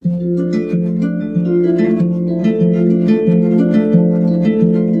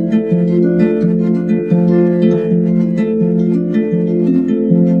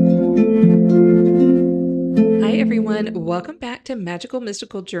to Magical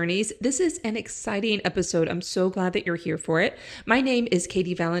Mystical Journeys. This is an exciting episode. I'm so glad that you're here for it. My name is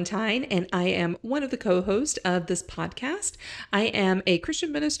Katie Valentine, and I am one of the co-hosts of this podcast. I am a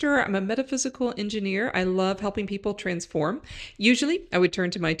Christian minister. I'm a metaphysical engineer. I love helping people transform. Usually, I would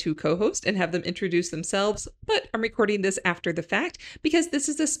turn to my two co-hosts and have them introduce themselves, but I'm recording this after the fact because this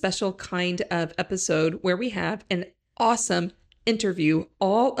is a special kind of episode where we have an awesome interview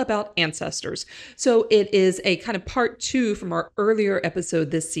all about ancestors. So it is a kind of part two from our earlier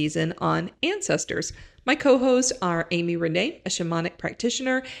episode this season on ancestors. My co-hosts are Amy Renee, a shamanic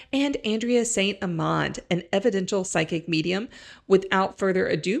practitioner, and Andrea St. Amand, an evidential psychic medium. Without further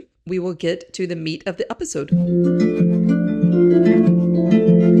ado, we will get to the meat of the episode.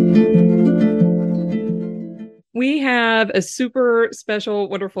 We have a super special,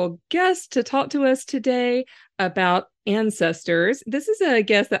 wonderful guest to talk to us today about ancestors. This is a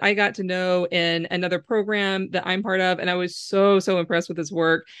guest that I got to know in another program that I'm part of, and I was so impressed with his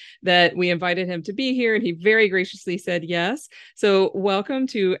work that we invited him to be here, and he very graciously said yes. So welcome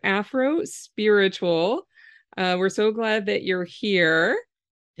to Afro Spiritual. We're so glad that you're here.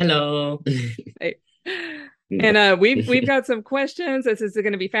 Hello. Hey. And we've got some questions. This is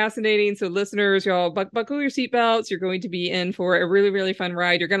going to be fascinating. So listeners, y'all buckle your seatbelts. You're going to be in for a really fun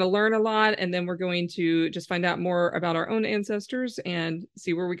ride. You're going to learn a lot, and then we're going to just find out more about our own ancestors and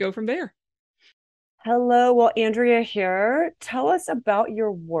see where we go from there. Hello, well, Andrea here. Tell us about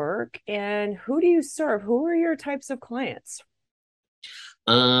your work and who do you serve? Who are your types of clients?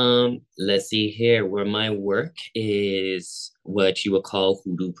 Let's see here where my work is what you would call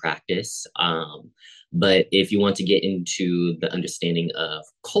HooDoo practice. But if you want to get into the understanding of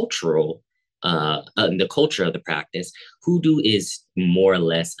the culture of the practice, HooDoo is more or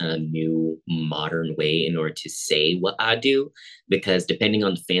less a new modern way in order to say what I do, because depending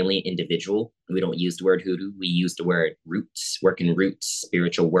on the family individual, we don't use the word HooDoo. We use the word roots, working roots,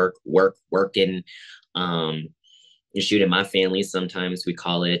 spiritual working. Shoot, in my family, sometimes we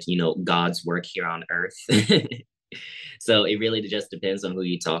call it, God's work here on earth. So it really just depends on who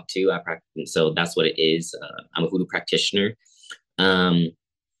you talk to. I practice, so that's what it is. I'm a HooDoo practitioner. Um,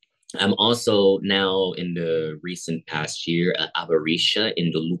 I'm also now in the recent past year, Abarisha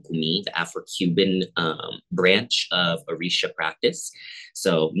in the Lukumi, the Afro-Cuban branch of Orisha practice.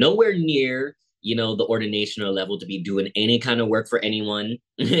 So nowhere near, the ordination or level to be doing any kind of work for anyone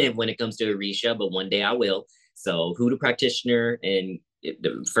when it comes to Orisha, but one day I will. So HooDoo practitioner and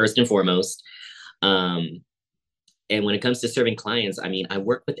first and foremost. And when it comes to serving clients, I mean, I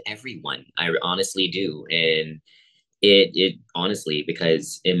work with everyone. I honestly do. And it honestly,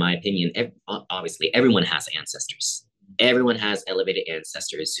 because in my opinion, obviously everyone has ancestors. Everyone has elevated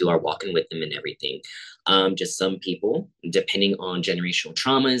ancestors who are walking with them and everything. Just some people, depending on generational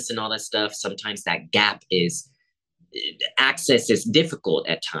traumas and all that stuff, sometimes that gap is access is difficult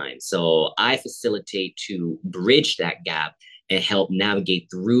at times. So I facilitate to bridge that gap and help navigate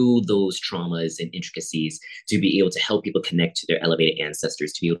through those traumas and intricacies to be able to help people connect to their elevated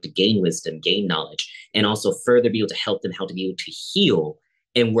ancestors, to be able to gain wisdom, gain knowledge, and also further be able to help them how to be able to heal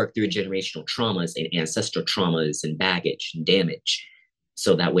and work through generational traumas and ancestral traumas and baggage and damage.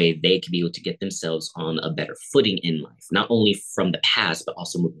 So that way they can be able to get themselves on a better footing in life, not only from the past, but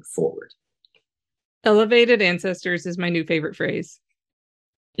also moving forward. Elevated ancestors is my new favorite phrase.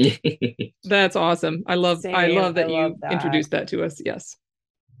 That's awesome. I love that you introduced that to us. Yes.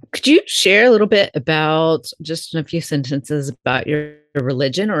 Could you share a little bit about, just in a few sentences, about your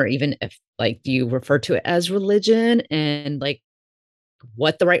religion, or even if you refer to it as religion, and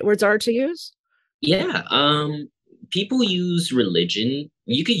what the right words are to use? Yeah. People use religion.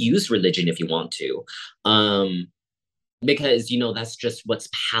 You could use religion if you want to. Because, that's just what's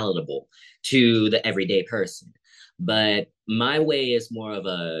palatable to the everyday person. But my way is more of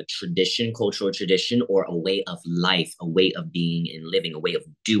a tradition, cultural tradition, or a way of life, a way of being and living, a way of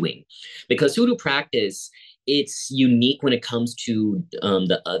doing. Because HooDoo practice, it's unique when it comes to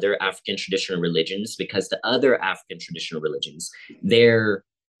the other African traditional religions, because the other African traditional religions, they're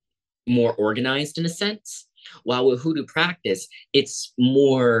more organized in a sense. While with HooDoo practice, it's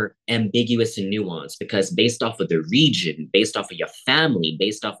more ambiguous and nuanced, because based off of the region, based off of your family,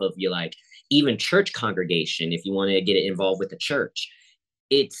 based off of your even church congregation, if you want to get it involved with the church,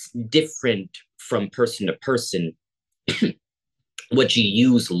 it's different from person to person. What you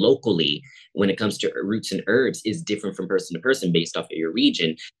use locally when it comes to roots and herbs is different from person to person based off of your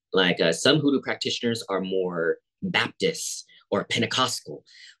region. Some HooDoo practitioners are more Baptist or Pentecostal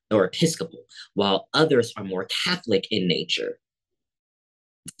or Episcopal, while others are more Catholic in nature.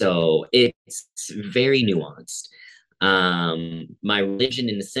 So it's very nuanced. My religion,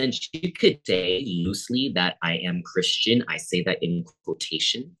 in a sense, you could say loosely that I am Christian. I say that in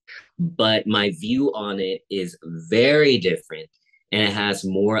quotation, but my view on it is very different. And it has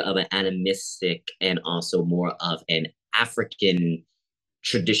more of an animistic and also more of an African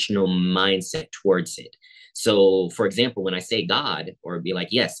traditional mindset towards it. So, for example, when I say God, or be like,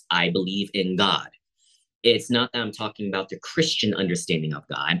 yes, I believe in God, it's not that I'm talking about the Christian understanding of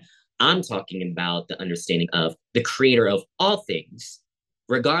God. I'm talking about the understanding of the creator of all things,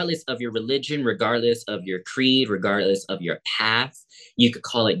 regardless of your religion, regardless of your creed, regardless of your path. You could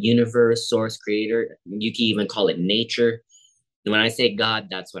call it universe, source, creator. You can even call it nature. And when I say God,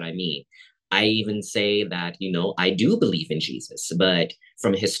 that's what I mean. I even say that, I do believe in Jesus, but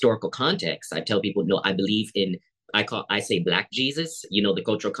from a historical context, I tell people, no, I believe in, I say Black Jesus, the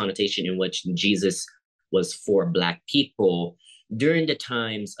cultural connotation in which Jesus was for Black people during the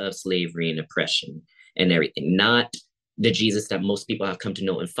times of slavery and oppression and everything, not the Jesus that most people have come to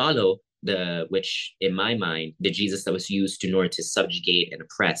know and follow, which in my mind, the Jesus that was used in order to subjugate and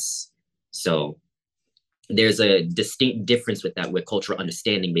oppress. So there's a distinct difference with that, with cultural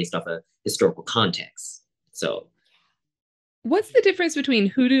understanding based off a historical context. So what's the difference between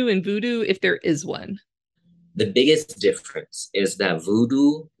hoodoo and voodoo, if there is one? The biggest difference is that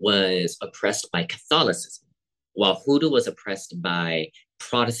voodoo was oppressed by Catholicism, while hoodoo was oppressed by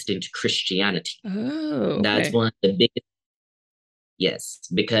Protestant Christianity. Oh, okay. That's one of the biggest. Yes,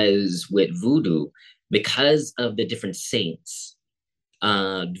 because with voodoo, because of the different saints,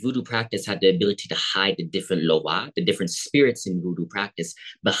 voodoo practice had the ability to hide the different loa, the different spirits in voodoo practice,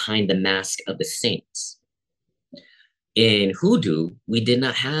 behind the mask of the saints. In hoodoo, we did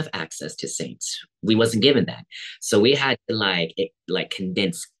not have access to saints. We wasn't given that. So we had to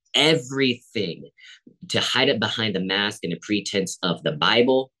condense everything to hide it behind the mask and the pretense of the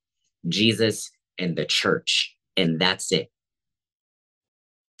Bible, Jesus, and the church. And that's it.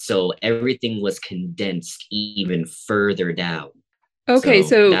 So everything was condensed even further down. Okay,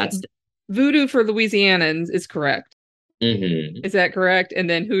 so that's voodoo for Louisianans is correct. Mm-hmm. Is that correct? And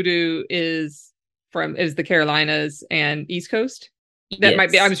then hoodoo is the Carolinas and East Coast? That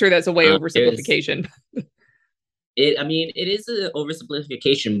might be, I'm sure that's a way oversimplification. It is an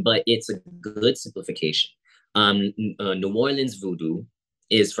oversimplification, but it's a good simplification. New Orleans voodoo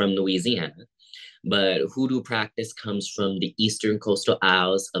is from Louisiana, but hoodoo practice comes from the eastern coastal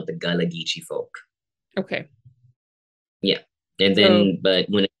isles of the Gullah Geechee folk. Okay. Yeah. And then, but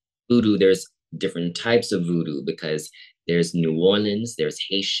when voodoo, there's different types of voodoo, because there's New Orleans, there's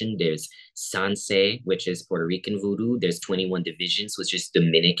Haitian, there's Sanse, which is Puerto Rican voodoo. There's 21 divisions, which is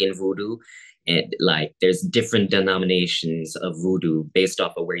Dominican voodoo. And there's different denominations of voodoo based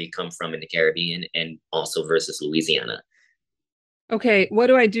off of where you come from in the Caribbean, and also versus Louisiana. Okay. What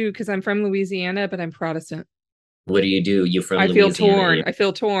do I do? Because I'm from Louisiana, but I'm Protestant. What do you do? You're from Louisiana. I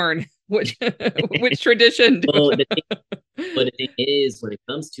feel torn. Which tradition? The thing is, when it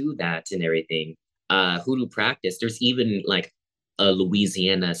comes to that and everything, hoodoo practice, there's even a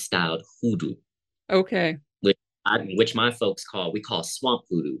Louisiana styled hoodoo. Okay. Which my folks we call swamp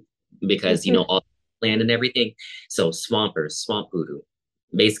hoodoo, because all land and everything. So swamp hoodoo,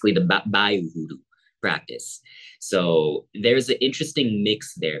 basically the bayou hoodoo practice. So there's an interesting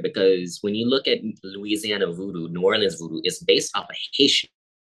mix there, because when you look at Louisiana voodoo, New Orleans voodoo is based off of Haitian.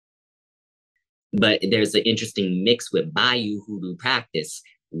 But there's an interesting mix with bayou hoodoo practice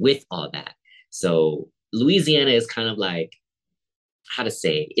with all that. So Louisiana is kind of how to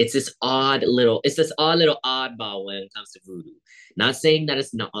say, it's this odd little oddball when it comes to voodoo. Not saying that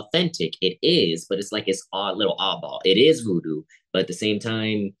it's not authentic, it is, but it's odd little oddball. It is voodoo, but at the same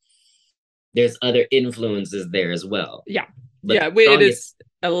time, there's other influences there as well. Yeah. But it is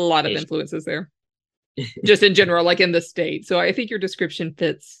a lot of influences there. Just in general, in the state. So I think your description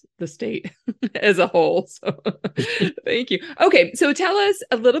fits the state as a whole. So thank you. Okay. So tell us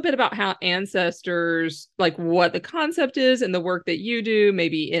a little bit about how ancestors, what the concept is and the work that you do,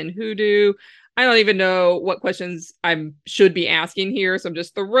 maybe in hoodoo. I don't even know what questions I should be asking here. So I'm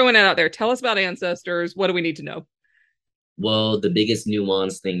just throwing it out there. Tell us about ancestors. What do we need to know? Well, the biggest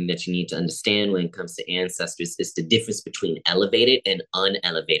nuance thing that you need to understand when it comes to ancestors is the difference between elevated and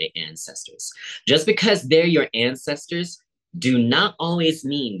unelevated ancestors. Just because they're your ancestors do not always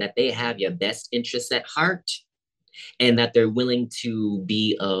mean that they have your best interests at heart and that they're willing to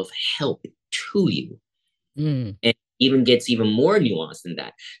be of help to you. And even gets even more nuanced than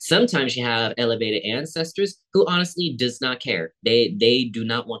that. Sometimes you have elevated ancestors who honestly does not care. They do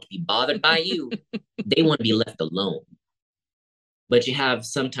not want to be bothered by you. They want to be left alone. But you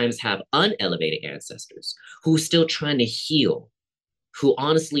sometimes have unelevated ancestors who are still trying to heal who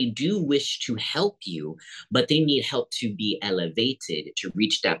honestly do wish to help you, but they need help to be elevated, to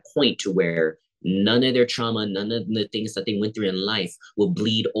reach that point to where none of their trauma, none of the things that they went through in life will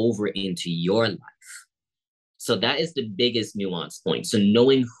bleed over into your life. So that is the biggest nuance point. So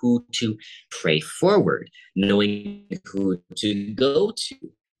knowing who to pray forward, knowing who to go to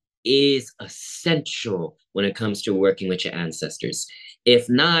is essential when it comes to working with your ancestors. If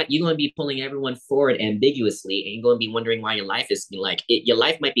not, you're going to be pulling everyone forward ambiguously, and you're going to be wondering why your life is like, your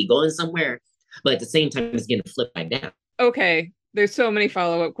life might be going somewhere, but at the same time, it's getting flipped back down. Okay. There's so many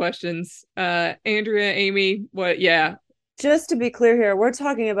follow-up questions. Andrea, Amy, what? Yeah. Just to be clear here, we're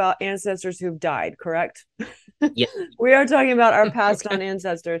talking about ancestors who've died, correct? Yeah. We are talking about our passed on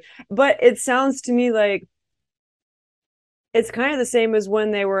ancestors. But it sounds to me like it's kind of the same as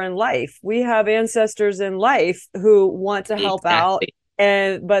when they were in life. We have ancestors in life who want to help out,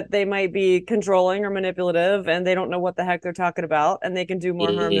 but they might be controlling or manipulative, and they don't know what the heck they're talking about, and they can do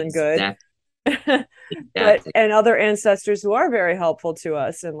more harm than good. But and other ancestors who are very helpful to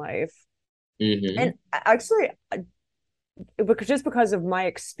us in life. And actually, just because of my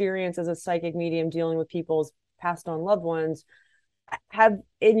experience as a psychic medium dealing with people's passed on loved ones, have,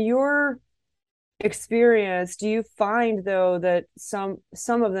 in your experience, do you find though that some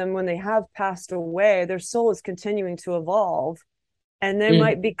of them, when they have passed away, their soul is continuing to evolve, and they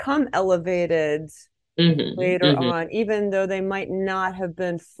might become elevated later on, even though they might not have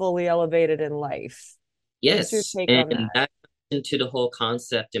been fully elevated in life? Yes. What's your take on that? That into the whole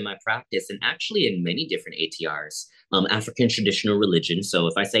concept in my practice, and actually in many different ATRs, African traditional religion. So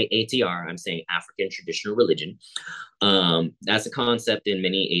if I say ATR, I'm saying African traditional religion. That's a concept in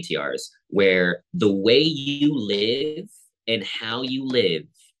many ATRs where the way you live and how you live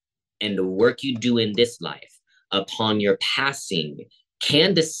and the work you do in this life upon your passing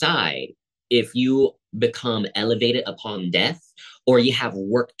can decide if you become elevated upon death, or you have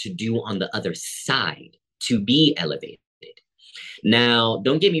work to do on the other side to be elevated. Now,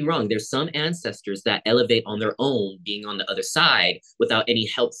 don't get me wrong, there's some ancestors that elevate on their own, being on the other side without any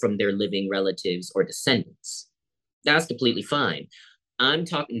help from their living relatives or descendants. That's completely fine. I'm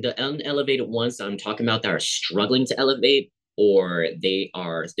talking the unelevated ones I'm talking about that are struggling to elevate, or they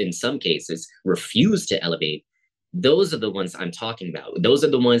are, in some cases, refuse to elevate. Those are the ones I'm talking about. Those are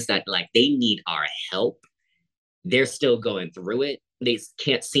the ones that, like, they need our help. They're still going through it. They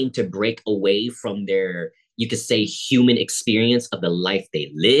can't seem to break away from their, you could say, human experience of the life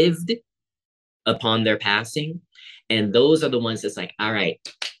they lived upon their passing. And those are the ones that's like, all right,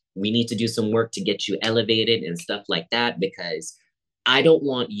 we need to do some work to get you elevated and stuff like that, because I don't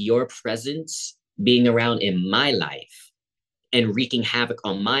want your presence being around in my life and wreaking havoc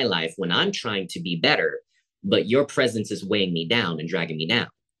on my life when I'm trying to be better, but your presence is weighing me down and dragging me down.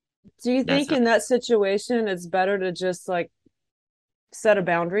 Do you think in that situation it's better to just like set a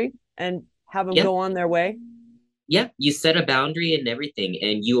boundary and have them go on their way? Yeah, you set a boundary and everything,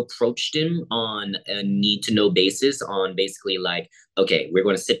 and you approached him on a need to know basis, on basically like, okay, we're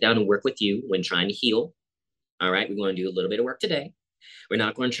going to sit down and work with you when trying to heal. All right, we're going to do a little bit of work today. We're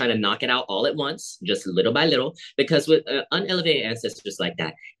not going to try to knock it out all at once, just little by little, because with unelevated ancestors like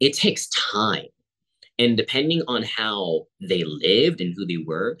that, it takes time. And depending on how they lived and who they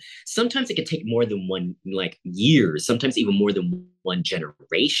were, sometimes it could take more than one, like, years, sometimes even more than one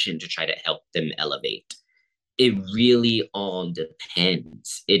generation to try to help them elevate. It really all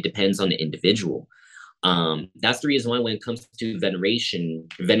depends. It depends on the individual. That's the reason why when it comes to venerating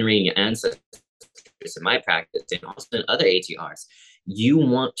your ancestors in my practice and also in other ATRs, you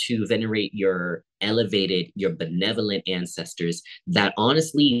want to venerate your elevated, your benevolent ancestors that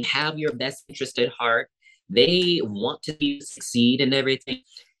honestly have your best interest at heart. They want to see you succeed and everything.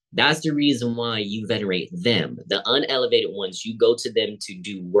 That's the reason why you venerate them. The unelevated ones, you go to them to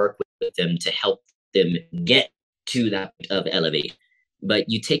do work with them to help them get to that of elevate. But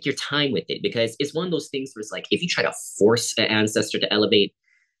you take your time with it, because it's one of those things where it's like, if you try to force an ancestor to elevate,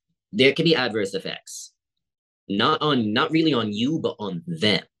 there can be adverse effects. Not really on you, but on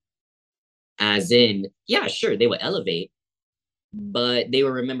them. As in, yeah, sure, they will elevate, but they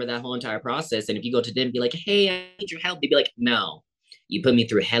will remember that whole entire process. And if you go to them and be like, hey, I need your help, they'd be like, no, you put me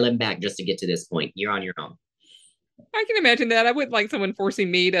through hell and back just to get to this point. You're on your own. I can imagine that. I wouldn't like someone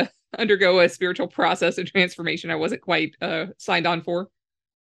forcing me to undergo a spiritual process of transformation I wasn't quite signed on for.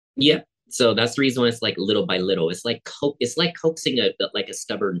 Yeah. So that's the reason why it's like little by little. It's like coaxing a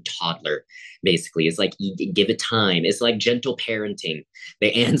stubborn toddler, basically. It's like you give it time. It's like gentle parenting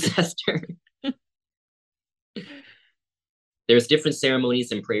the ancestor. There's different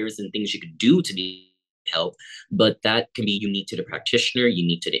ceremonies and prayers and things you could do to be help, but that can be unique to the practitioner,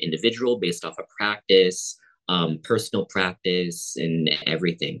 unique to the individual based off of practice, personal practice, and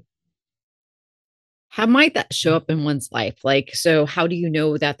everything. How might that show up in one's life? Like, so how do you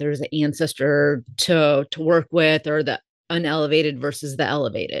know that there's an ancestor to work with, or the unelevated versus the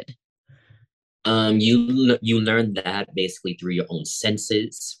elevated? You learn that basically through your own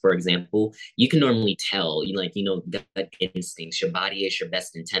senses. For example, you can normally tell, gut instincts. Your body is your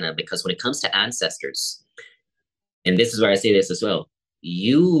best antenna, because when it comes to ancestors, and this is where I say this as well,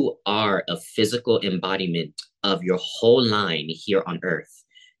 you are a physical embodiment of your whole line here on Earth.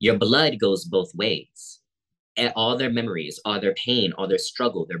 Your blood goes both ways. And all their memories, all their pain, all their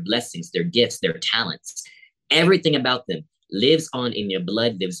struggle, their blessings, their gifts, their talents, everything about them lives on in your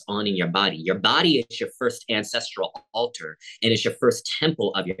blood, lives on in your body. Your body is your first ancestral altar, and it's your first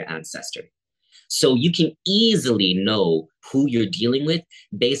temple of your ancestor. So you can easily know who you're dealing with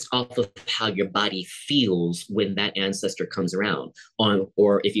based off of how your body feels when that ancestor comes around.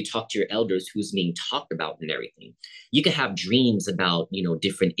 Or if you talk to your elders, who's being talked about and everything. You can have dreams about,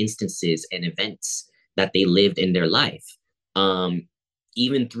 different instances and events that they lived in their life.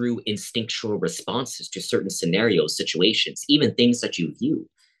 Even through instinctual responses to certain scenarios, situations, even things that you view.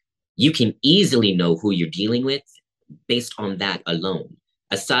 You can easily know who you're dealing with based on that alone.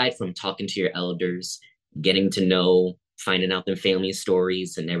 Aside from talking to your elders, getting to know, finding out their family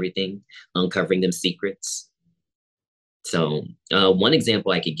stories and everything, uncovering them secrets. So one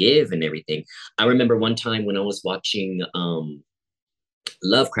example I could give and everything, I remember one time when I was watching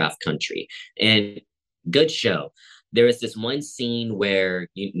Lovecraft Country, and good show. There was this one scene where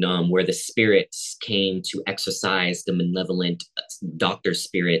where the spirits came to exorcise the malevolent doctor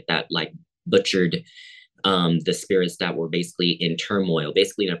spirit that like butchered the spirits that were basically in turmoil.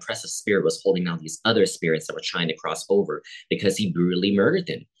 Basically, an oppressive spirit was holding out these other spirits that were trying to cross over because he brutally murdered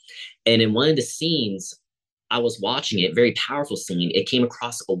them. And in one of the scenes, I was watching it, very powerful scene. It came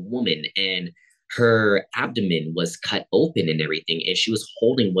across a woman, and her abdomen was cut open and everything, and she was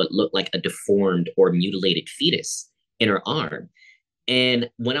holding what looked like a deformed or mutilated fetus in her arm. And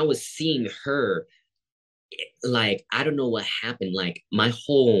when I was seeing her, like, I don't know what happened, like my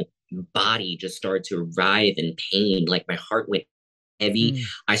whole body just started to writhe in pain. Like my heart went heavy.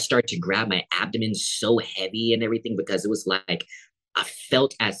 I started to grab my abdomen so heavy and everything, because it was like I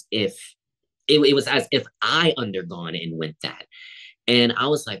felt as if it was as if I undergone and went that. And I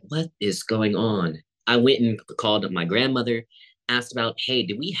was like, what is going on? I went and called up my grandmother, asked about, hey,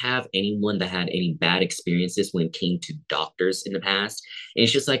 did we have anyone that had any bad experiences when it came to doctors in the past? And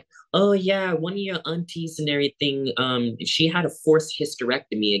she's like, oh yeah, one of your aunties and everything, she had a forced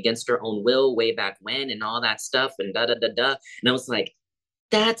hysterectomy against her own will way back when and all that stuff and da da da da. And I was like,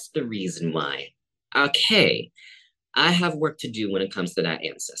 that's the reason why. Okay, I have work to do when it comes to that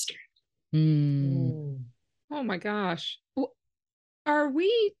ancestor. Oh my gosh. Are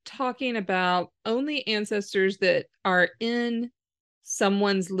we talking about only ancestors that are in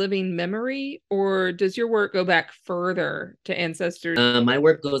someone's living memory, or does your work go back further to ancestors? My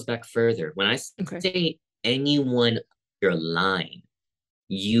work goes back further. When I say anyone your line,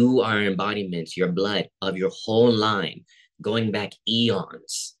 you are an embodiment, your blood of your whole line, going back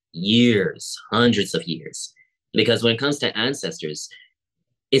eons, years, hundreds of years. Because when it comes to ancestors,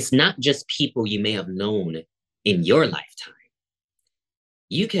 it's not just people you may have known in your lifetime.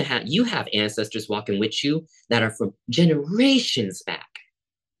 You have ancestors walking with you that are from generations back,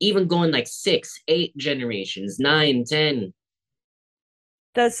 even going like 6, 8 generations, 9, 10.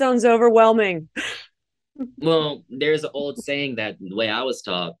 That sounds overwhelming. Well, there's an old saying that the way I was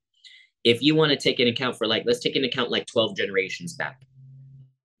taught, if you want to take an account for like, let's take an account like 12 generations back.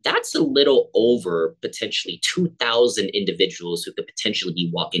 That's a little over potentially 2,000 individuals who could potentially be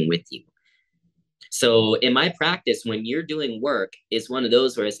walking with you. So in my practice, when you're doing work, it's one of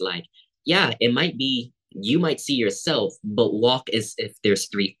those where it's like, yeah, it might be, you might see yourself, but walk as if there's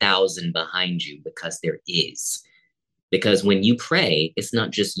 3,000 behind you, because there is. Because when you pray, it's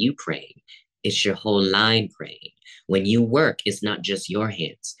not just you praying, it's your whole line praying. When you work, it's not just your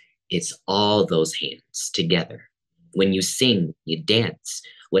hands, it's all those hands together. When you sing, you dance,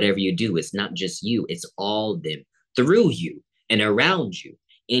 whatever you do, it's not just you, it's all them through you and around you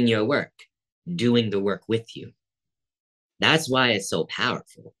in your work, doing the work with you. That's why it's so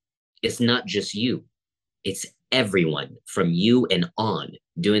powerful. It's not just you, it's everyone from you and on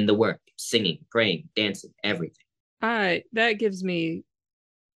doing the work, singing, praying, dancing, everything. That gives me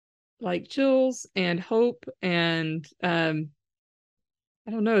like chills and hope, and I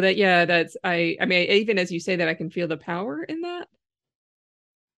don't know that. Yeah, that's I mean, even as you say that, I can feel the power in that,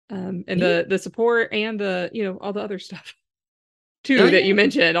 and the support and the all the other stuff too that you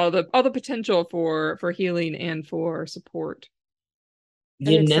mentioned, all the potential for healing and for support.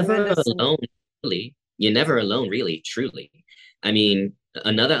 You're never alone, really. You're never alone, really, truly. I mean,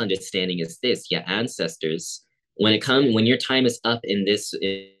 another understanding is this: your ancestors, when your time is up in this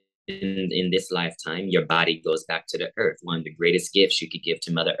lifetime, your body goes back to the earth. One of the greatest gifts you could give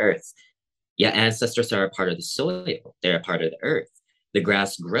to Mother Earth. Your ancestors are a part of the soil. They're a part of the earth. The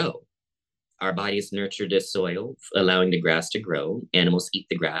grass grow. Our bodies nurture the soil, allowing the grass to grow. Animals eat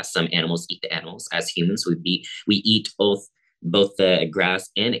the grass. Some animals eat the animals. As humans, we eat both the grass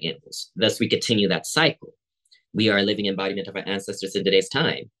and animals. Thus, we continue that cycle. We are a living embodiment of our ancestors in today's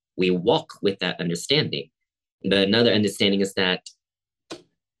time. We walk with that understanding. Another understanding is that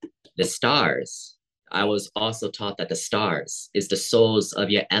the stars, I was also taught that the stars is the souls of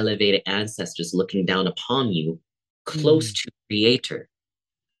your elevated ancestors looking down upon you, close to Creator.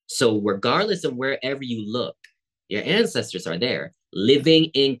 So regardless of wherever you look, your ancestors are there, living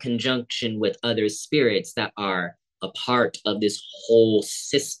in conjunction with other spirits that are a part of this whole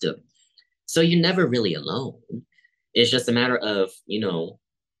system. So you're never really alone. It's just a matter of,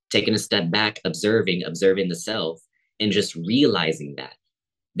 taking a step back, observing the self, and just realizing that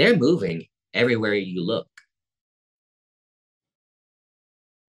they're moving everywhere you look.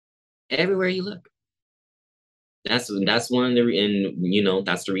 Everywhere you look. That's one of the, and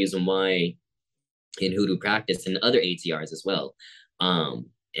that's the reason why in HooDoo practice and other ATRs as well,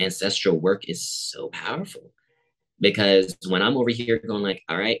 ancestral work is so powerful. Because when I'm over here going like,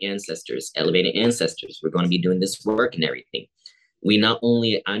 all right, ancestors, elevated ancestors, we're going to be doing this work and everything. I not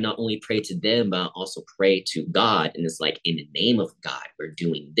only pray to them, but I also pray to God. And it's like, in the name of God, we're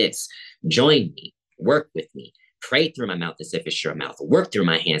doing this. Join me, work with me, pray through my mouth as if it's your mouth, work through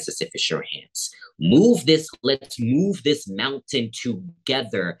my hands as if it's your hands. Let's move this mountain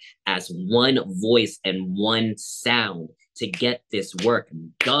together as one voice and one sound to get this work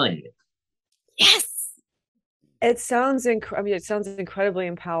done. Yes. It sounds it sounds incredibly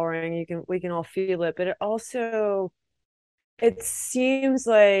empowering. We can all feel it, but it seems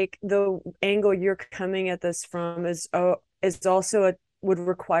like the angle you're coming at this from is also would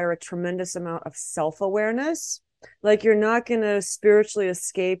require a tremendous amount of self-awareness. Like, you're not going to spiritually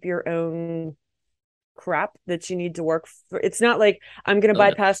escape your own crap that you need to work for. It's not like I'm going to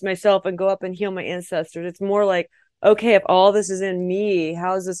bypass myself and go up and heal my ancestors. It's more like, okay, if all this is in me,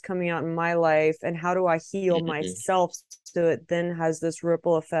 how is this coming out in my life, and how do I heal myself so it then has this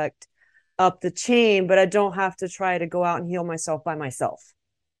ripple effect up the chain, but I don't have to try to go out and heal myself by myself.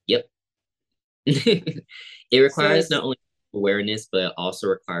 Yep. It requires not only awareness, but it also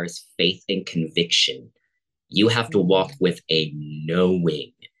requires faith and conviction. You have to walk with a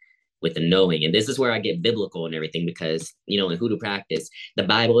knowing. And this is where I get biblical and everything, because, in HooDoo practice, the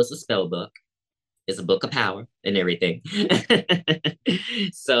Bible is a spell book. It's a book of power and everything.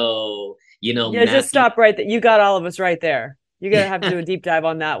 So, just stop right there. You got all of us right there. You're going to have to do a deep dive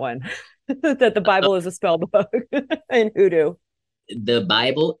on that one. That the Bible is a spell book in HooDoo. The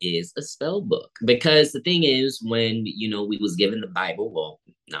Bible is a spell book, because the thing is, when, we was given the Bible, well,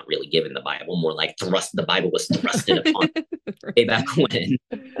 not really given the Bible, more like the Bible was thrusted upon way back when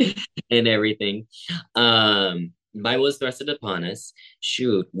and everything. The Bible was thrusted upon us.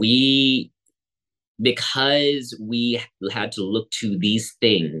 Because we had to look to these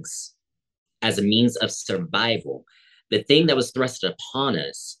things as a means of survival, the thing that was thrusted upon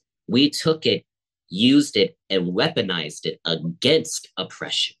us, we took it, used it, and weaponized it against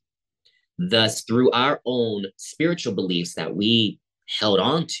oppression. Thus, through our own spiritual beliefs that we held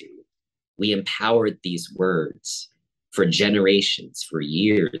on to, we empowered these words for generations, for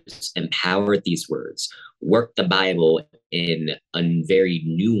years, empowered these words, worked the Bible in a very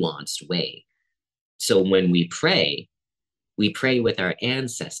nuanced way. So when we pray with our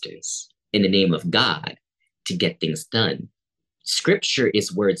ancestors in the name of God to get things done. Scripture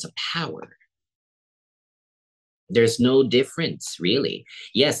is words of power. There's no difference, really.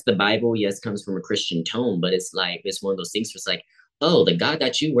 Yes, the Bible, comes from a Christian tone, but it's one of those things where it's like, oh, the God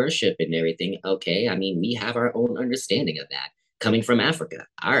that you worship and everything. Okay, I mean, we have our own understanding of that. Coming from Africa.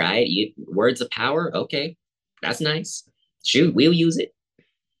 All right, words of power. Okay, that's nice. Shoot, we'll use it.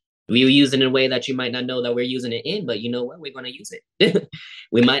 We'll use it in a way that you might not know that we're using it in, but you know what? We're going to use it.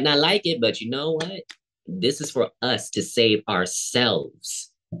 We might not like it, but you know what? This is for us to save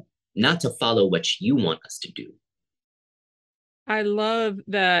ourselves, not to follow what you want us to do. I love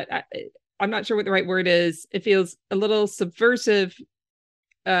that. I'm not sure what the right word is. It feels a little subversive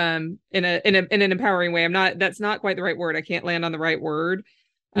in an empowering way. That's not quite the right word. I can't land on the right word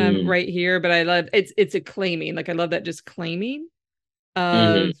right here, but I love it's a claiming. Like, I love that, just claiming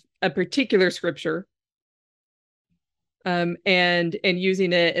of a particular scripture and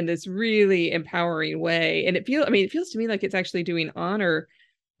using it in this really empowering way. And it feels to me like it's actually doing honor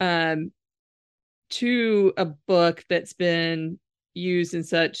to a book that's been used in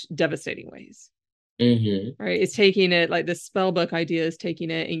such devastating ways. Mm-hmm. Right? It's taking it, like the spell book idea is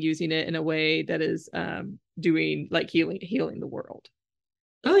taking it and using it in a way that is doing like healing the world.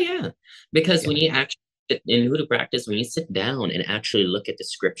 Oh yeah, because when you actually in HooDoo practice, when you sit down and actually look at the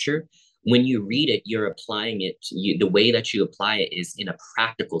scripture, when you read it, you're applying it. The way that you apply it is in a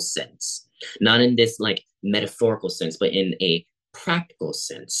practical sense, not in this like metaphorical sense, but in a practical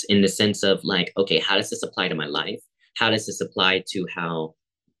sense, in the sense of like, okay, how does this apply to my life? How does this apply to how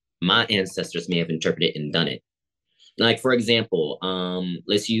my ancestors may have interpreted and done it? Like for example,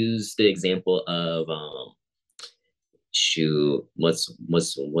 let's use the example of shoot, what's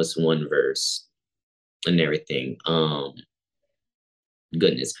one verse and everything.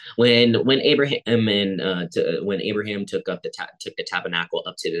 Goodness, when Abraham and when Abraham took took the tabernacle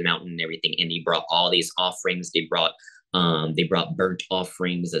up to the mountain and everything, and he brought all these offerings. They brought burnt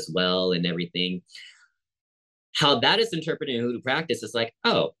offerings as well and everything. How that is interpreted in HooDoo practice is like,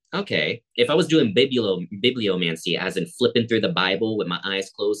 oh, okay. If I was doing bibliomancy, as in flipping through the Bible with my eyes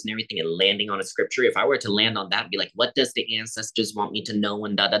closed and everything and landing on a scripture, if I were to land on that, be like, what does the ancestors want me to know?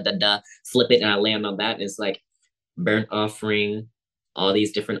 And da da da da, flip it and I land on that. And it's like burnt offering, all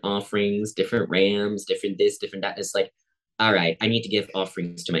these different offerings, different rams, different this, different that. It's like, all right, I need to give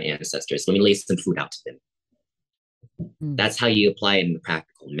offerings to my ancestors. Let me lay some food out to them. That's how you apply it in a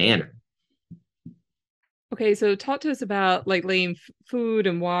practical manner. Okay, so talk to us about like laying food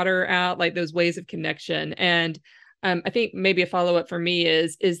and water out, like those ways of connection. And I think maybe a follow-up for me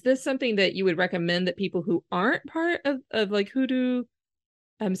is this something that you would recommend that people who aren't part of like HooDoo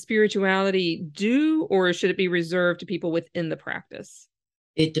spirituality do, or should it be reserved to people within the practice?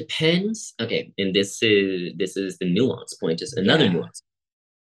 It depends. Okay, and this is the nuance point, is another nuance.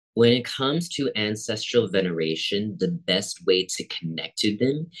 When it comes to ancestral veneration, the best way to connect to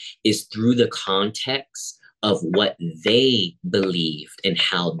them is through the context of what they believed and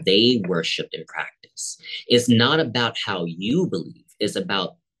how they worshiped and practiced. It's not about how you believe, it's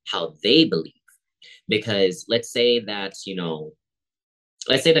about how they believe. Because let's say that,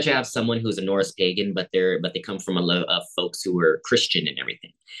 let's say that you have someone who's a Norse pagan, but they come from a lot of folks who are Christian and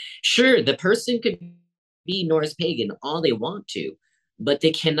everything. Sure, the person could be Norse pagan all they want to, but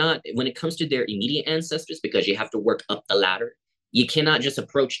they cannot, when it comes to their immediate ancestors, because you have to work up the ladder, you cannot just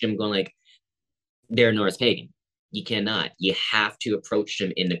approach them going like, they're Norse pagan. You cannot. You have to approach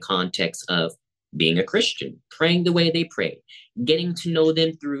them in the context of being a Christian, praying the way they pray, getting to know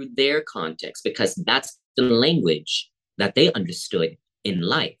them through their context, because that's the language that they understood in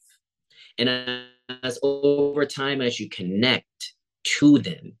life. And as over time, as you connect to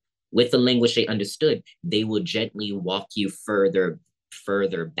them with the language they understood, they will gently walk you further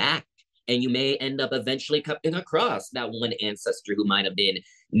back. And you may end up eventually coming across that one ancestor who might have been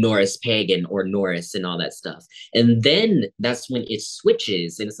Norse pagan or Norse and all that stuff. And then that's when it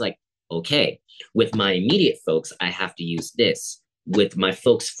switches and it's like, okay, with my immediate folks, I have to use this. With my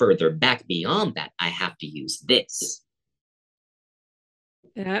folks further back beyond that, I have to use this.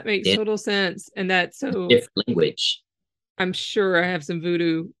 That makes total sense. And that's so different language. I'm sure I have some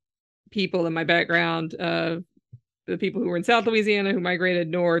voodoo people in my background, the people who were in South Louisiana who migrated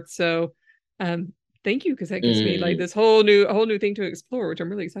north. So thank you, because that gives me like this whole new thing to explore, which I'm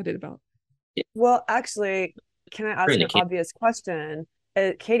really excited about. Well, actually, can I ask an obvious question?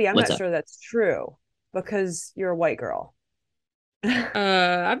 Katie, I'm not sure that's true because you're a white girl.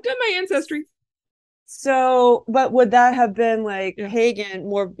 I've done my ancestry. So, but would that have been like pagan,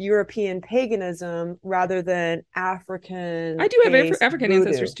 more European paganism rather than African? I do have African voodoo?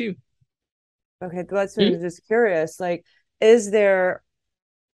 ancestors too. Okay, that's what I'm just curious. Like, is there,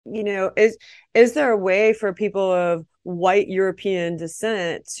 is there a way for people of white European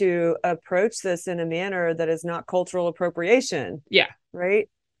descent to approach this in a manner that is not cultural appropriation? Yeah. Right?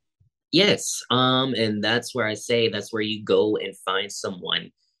 Yes. And that's where I say that's where you go and find someone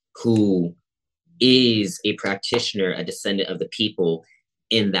who is a practitioner, a descendant of the people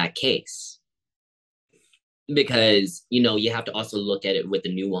in that case. Because, you have to also look at it with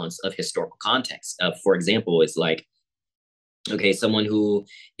the nuance of historical context. For example, it's like, okay, someone who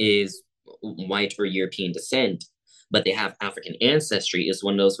is white or European descent, but they have African ancestry is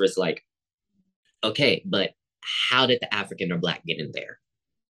one of those where it's like, okay, but how did the African or Black get in there?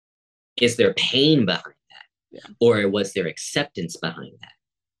 Is there pain behind that? Yeah. Or was there acceptance behind that?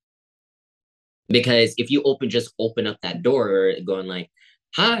 Because if you just open up that door going like,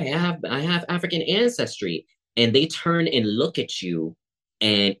 hi, I have African ancestry, and they turn and look at you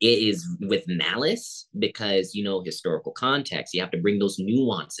and it is with malice, because historical context, you have to bring those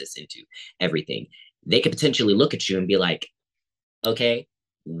nuances into everything. They could potentially look at you and be like, okay,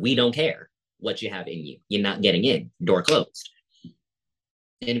 we don't care. what you have in you. You're not getting in, door closed.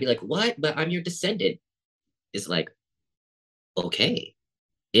 And it'd be like, what? But I'm your descendant. It's like, okay,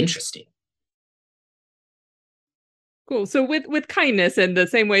 interesting. Cool. So with kindness and the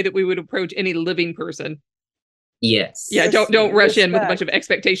same way that we would approach any living person. Yes. Yeah, don't rush in with a bunch of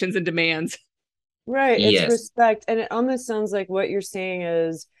expectations and demands. Right. It's Yes. respect. And it almost sounds like what you're saying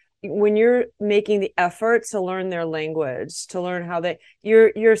is when you're making the effort to learn their language, to learn how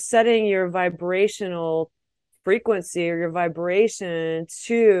you're setting your vibrational frequency or your vibration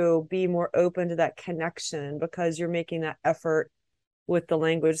to be more open to that connection because you're making that effort with the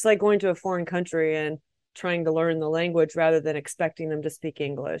language. It's like going to a foreign country and trying to learn the language rather than expecting them to speak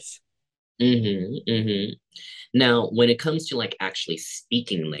English. Now, when it comes to like actually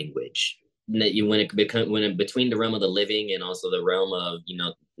speaking language, when between the realm of the living and also the realm of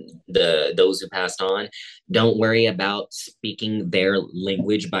those who passed on, don't worry about speaking their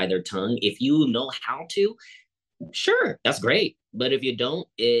language by their tongue. If you know how to, sure, that's great. But if you don't,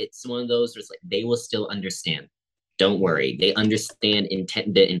 it's one of those where it's like they will still understand. Don't worry, they understand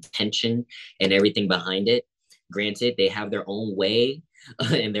the intention and everything behind it. Granted, they have their own way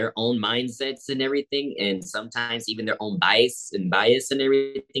and their own mindsets and everything, and sometimes even their own bias and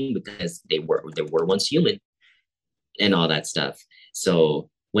everything because they were once human and all that stuff. So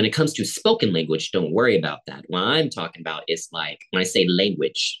when it comes to spoken language, don't worry about that. What I'm talking about is like when I say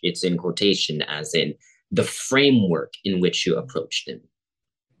language, it's in quotation as in the framework in which you approach them.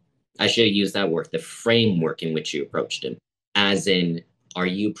 I should use that word, the framework in which you approach them. As in, are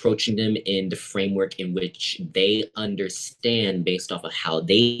you approaching them in the framework in which they understand based off of how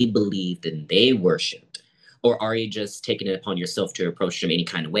they believed and they worshiped? Or are you just taking it upon yourself to approach them any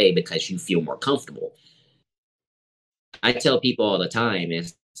kind of way because you feel more comfortable? I tell people all the time,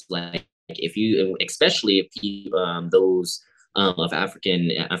 it's like if you, especially if you, those of African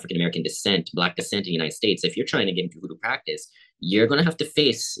American descent, Black descent in the United States, if you're trying to get into HooDoo practice, you're gonna have to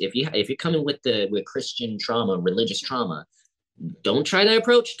face if you're coming with Christian trauma, religious trauma, don't try to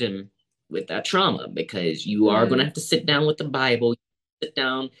approach them with that trauma because you are going to have to sit down with the Bible, sit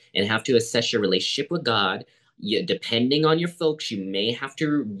down and have to assess your relationship with God. Depending on your folks, you may have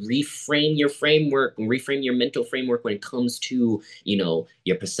to reframe your framework, reframe your mental framework when it comes to,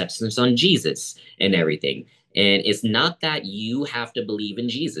 your perceptions on Jesus and everything. And it's not that you have to believe in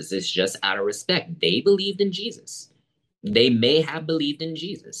Jesus. It's just out of respect. They believed in Jesus. They may have believed in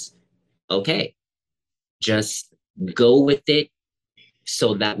Jesus. Okay. Just go with it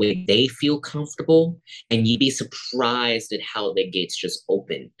so that way they feel comfortable, and you'd be surprised at how the gates just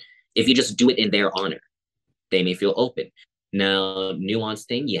open. If you just do it in their honor, they may feel open. Now, nuance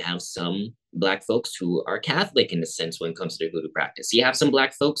thing, you have some Black folks who are Catholic in a sense when it comes to HooDoo practice. You have some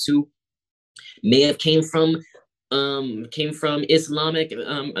Black folks who may have came from Islamic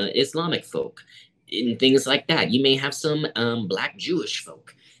folk and things like that. You may have some Black Jewish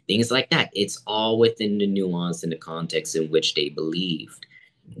folk, things like that. It's all within the nuance and the context in which they believed.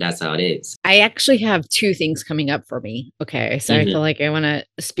 That's how it is. I actually have two things coming up for me. Okay. So I feel like I want to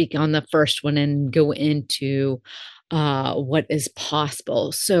speak on the first one and go into what is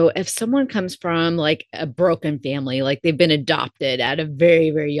possible. So if someone comes from like a broken family, like they've been adopted at a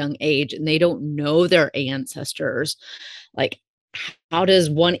very, very young age and they don't know their ancestors, like how does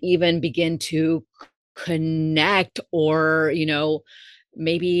one even begin to connect or,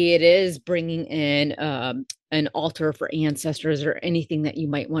 maybe it is bringing in an altar for ancestors or anything that you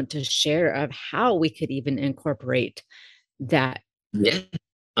might want to share of how we could even incorporate that. Yeah.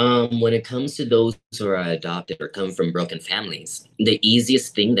 When it comes to those who are adopted or come from broken families, the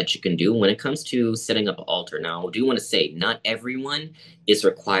easiest thing that you can do when it comes to setting up an altar. Now, I do want to say not everyone is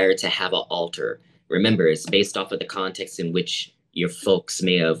required to have an altar. Remember, it's based off of the context in which your folks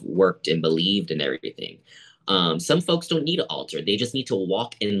may have worked and believed and everything. Some folks don't need an altar. They just need to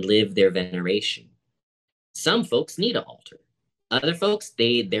walk and live their veneration. Some folks need an altar. Other folks,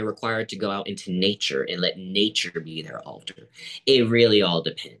 they're required to go out into nature and let nature be their altar. It really all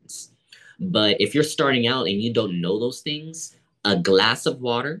depends. But if you're starting out and you don't know those things, a glass of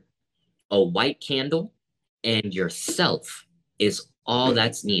water, a white candle, and yourself is all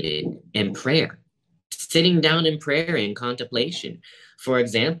that's needed, and prayer. Sitting down in prayer and contemplation. For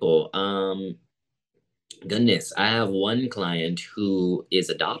example, goodness, I have one client who is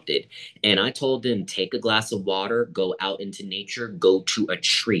adopted, and I told them, take a glass of water, go out into nature, go to a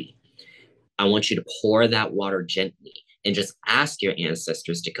tree. I want you to pour that water gently and just ask your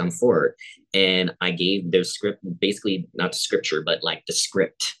ancestors to come forward. And I gave their script, basically not scripture, but like the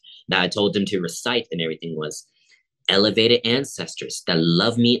script that I told them to recite and everything was elevated ancestors that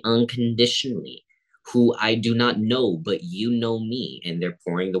love me unconditionally, who I do not know, but you know me. And they're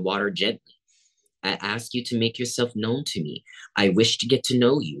pouring the water gently. I ask you to make yourself known to me. I wish to get to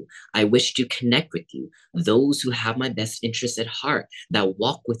know you. I wish to connect with you. Those who have my best interests at heart, that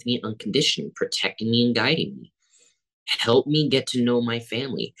walk with me unconditionally, protecting me and guiding me. Help me get to know my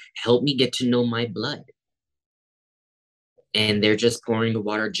family. Help me get to know my blood. And they're just pouring the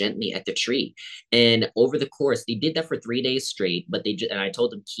water gently at the tree. And over the course, they did that for 3 days straight, but and I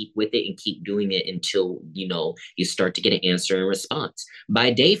told them keep with it and keep doing it until, you start to get an answer and response.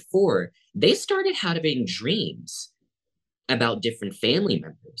 By day 4, they started having dreams about different family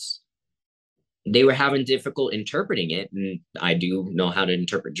members. They were having difficult interpreting it. And I do know how to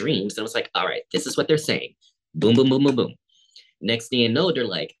interpret dreams. And I was like, all right, this is what they're saying. Boom, boom, boom, boom, boom. Next thing you know, they're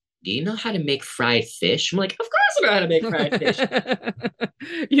like, do you know how to make fried fish? I'm like, of course I know how to make fried fish.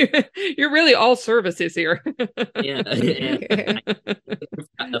 You're really all services here. Yeah.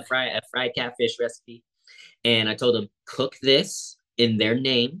 a fried catfish recipe. And I told them, cook this in their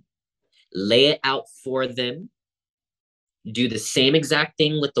name, lay it out for them, do the same exact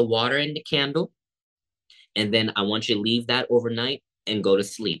thing with the water and the candle. And then I want you to leave that overnight and go to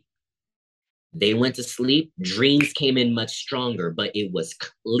sleep. They went to sleep. Dreams came in much stronger, but it was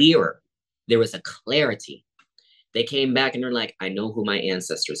clearer. There was a clarity. They came back and they're like, I know who my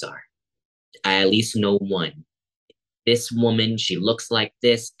ancestors are. I at least know one. This woman, she looks like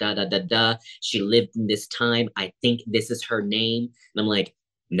this, da, da, da, da. She lived in this time. I think this is her name. And I'm like,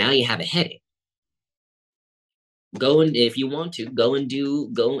 now you have a headache. Go and, if you want to, go and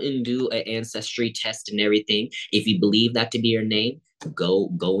do an ancestry test and everything. If you believe that to be your name, go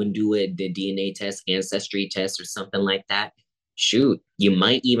and do the DNA test, ancestry test, or something like that. Shoot, you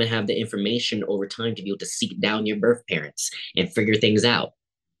might even have the information over time to be able to seek down your birth parents and figure things out.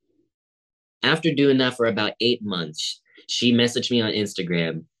 After doing that for about 8 months, she messaged me on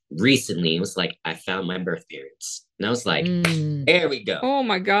Instagram recently and was like, I found my birth parents. And I was like, there we go. Oh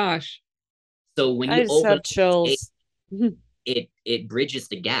my gosh. So when I you just open have chills. it bridges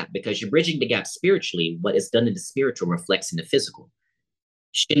the gap, because you're bridging the gap spiritually. What is done in the spiritual reflects in the physical.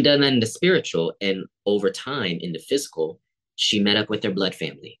 She done that in the spiritual, and over time in the physical, she met up with her blood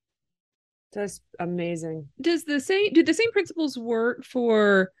family. That's amazing. Do the same principles work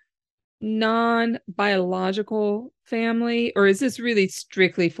for non-biological family, or is this really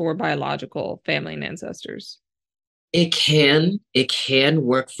strictly for biological family and ancestors? It can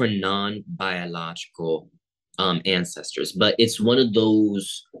work for non-biological ancestors, but it's one of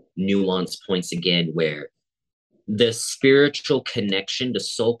those nuanced points again where the spiritual connection, the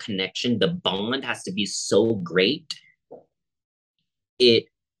soul connection, the bond has to be so great it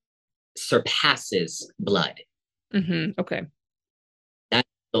surpasses blood. Okay. That's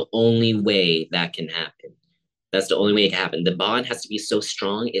the only way that can happen. That's the only way it can happen. The bond has to be so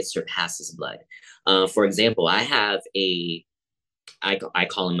strong it surpasses blood. For example, I have I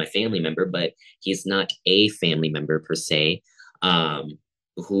call him my family member, but he's not a family member per se,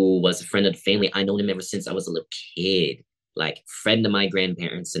 who was a friend of the family. I known him ever since I was a little kid, like friend of my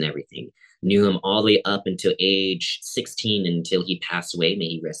grandparents and everything. Knew him all the way up until age 16 until he passed away. May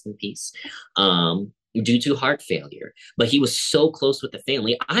he rest in peace. Due to heart failure. But he was so close with the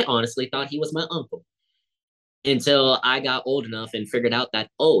family, I honestly thought he was my uncle. Until I got old enough and figured out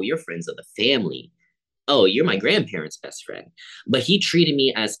that, oh, you're friends of the family. Oh, you're my grandparents' best friend. But he treated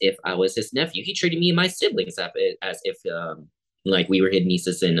me as if I was his nephew. He treated me and my siblings as if like we were his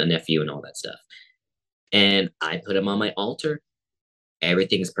nieces and a nephew and all that stuff. And I put him on my altar.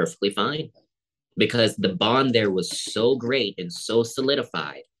 Everything's perfectly fine. Because the bond there was so great and so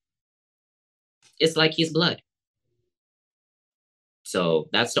solidified. It's like he's blood. So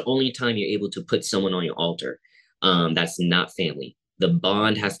that's the only time you're able to put someone on your altar. That's not family. The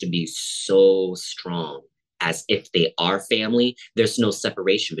bond has to be so strong as if they are family. There's no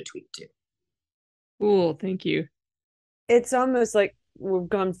separation between the two. Cool. Thank you. It's almost like we've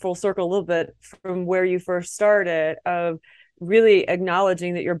gone full circle a little bit from where you first started, of really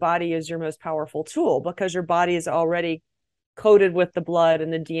acknowledging that your body is your most powerful tool, because your body is already coated with the blood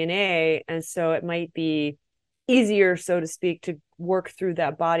and the DNA. And so it might be easier, so to speak, to work through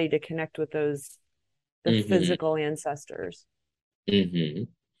that body to connect with the physical ancestors. Very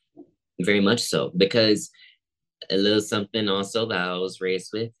much so, because a little something also that I was raised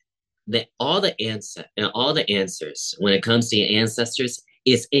with, that all the answers when it comes to your ancestors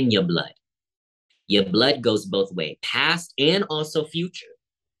is in your blood. Your blood goes both ways, past and also future.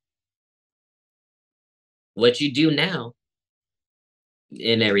 What you do now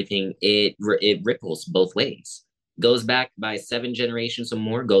and everything, it ripples both ways. Goes back by 7 generations or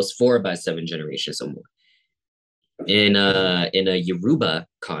more, goes forward by 7 generations or more. In a Yoruba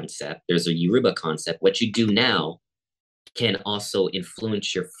concept, there's a Yoruba concept. What you do now can also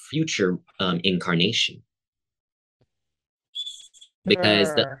influence your future incarnation.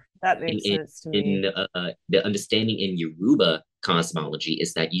 Because Sure. That makes sense to me. the understanding in Yoruba cosmology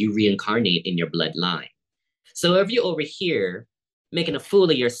is that you reincarnate in your bloodline. So if you're over here making a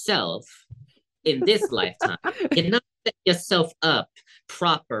fool of yourself in this lifetime, you're not setting yourself up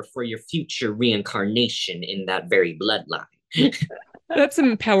proper for your future reincarnation in that very bloodline. That's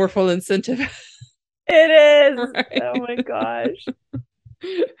some powerful incentive. It is. Right. Oh my gosh.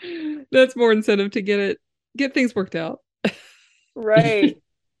 That's more incentive to get things worked out. Right.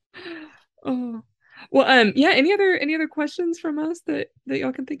 Oh. Well, yeah, any other questions from us that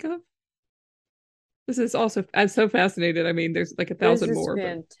y'all can think of? This is also, I'm so fascinated. I mean, there's like a This thousand is more, but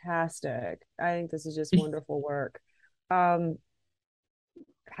fantastic. I think this is just wonderful work. Um,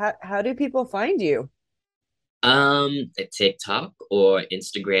 how do people find you? TikTok or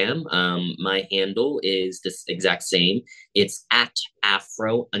Instagram. My handle is this exact same. It's at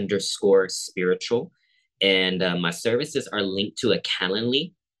Afro_spiritual. And my services are linked to a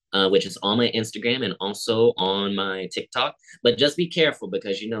Calendly, which is on my Instagram and also on my TikTok. But just be careful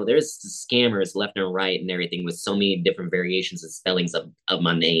because there's scammers left and right and everything with so many different variations and spellings of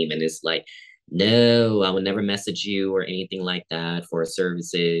my name. And it's like, no, I will never message you or anything like that for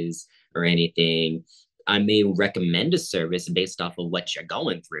services or anything. I may recommend a service based off of what you're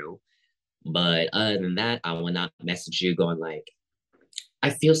going through. But other than that, I will not message you going like, I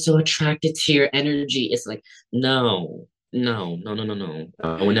feel so attracted to your energy. It's like, no, no, no, no, no, no.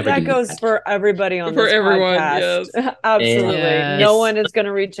 I will never That do goes that. for everybody on for this everyone, podcast. yes. Absolutely. And No Yes. one is going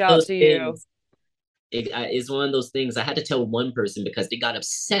to reach out those to you. things, it's one of those things I had to tell one person because they got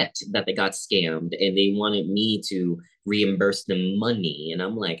upset that they got scammed and they wanted me to reimburse them money. And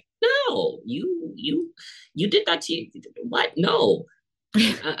I'm like, no, you did that to you. What? No.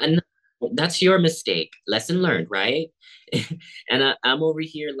 That's your mistake. Lesson learned, right? And I'm over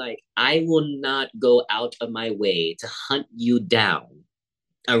here like, I will not go out of my way to hunt you down,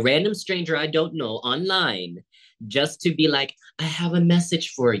 a random stranger I don't know online, just to be like, I have a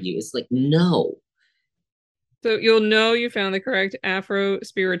message for you. It's like, no. So you'll know you found the correct Afro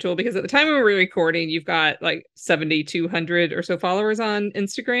spiritual because at the time we were recording, you've got like 7,200 or so followers on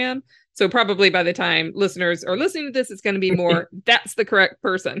Instagram. So probably by the time listeners are listening to this, it's going to be more, that's the correct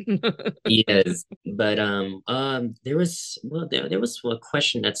person. Yes, but there was a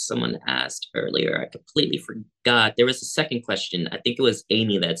question that someone asked earlier. I completely forgot. There was a second question. I think it was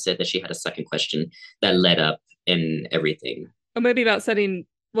Amy that said that she had a second question that led up and everything. Or maybe about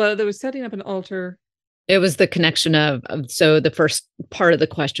there was setting up an altar. It was the connection so the first part of the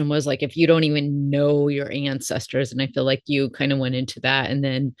question was like, if you don't even know your ancestors, and I feel like you kind of went into that. And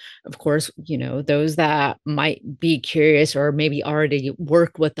then of course, those that might be curious or maybe already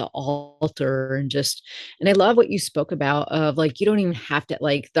work with the altar and I love what you spoke about of like, you don't even have to,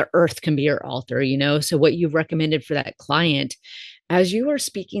 like, the earth can be your altar, so what you recommended for that client, as you were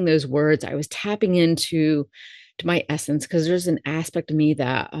speaking those words, I was tapping into my essence, because there's an aspect of me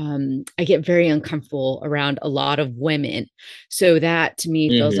that I get very uncomfortable around a lot of women. So that to me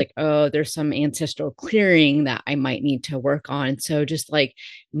feels Mm-hmm. like, oh, there's some ancestral clearing that I might need to work on. So just like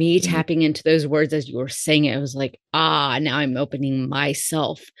me tapping into those words as you were saying it, I was like, now I'm opening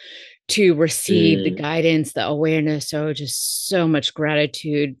myself to receive the Mm-hmm. guidance, the awareness. So just so much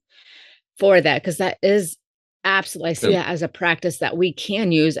gratitude for that, because that is absolutely, I see that as a practice that we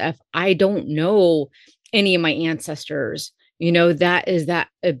can use. If I don't know any of my ancestors, that is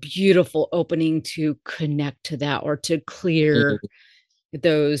a beautiful opening to connect to that or to clear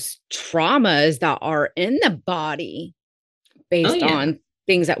those traumas that are in the body Oh based yeah. on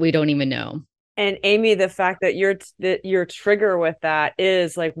things that we don't even know. And Amy, the fact that your trigger with that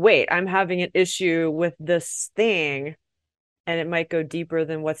is like, wait, I'm having an issue with this thing, and it might go deeper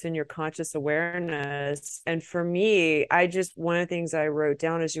than what's in your conscious awareness. And for me, one of the things I wrote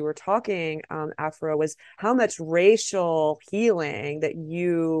down as you were talking, Afro, was how much racial healing that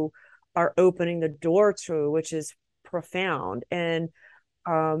you are opening the door to, which is profound. And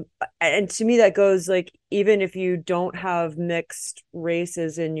to me that goes like, even if you don't have mixed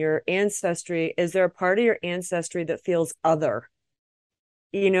races in your ancestry, is there a part of your ancestry that feels other?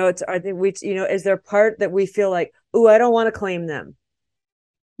 I think is there a part that we feel like, oh, I don't want to claim them,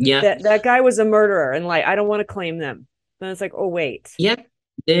 Yeah. that guy was a murderer, and like, I don't want to claim them. Then it's like, oh wait. Yeah.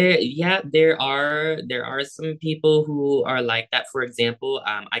 There are some people who are like that. For example,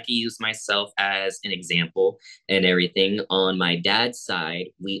 I can use myself as an example and everything. On my dad's side,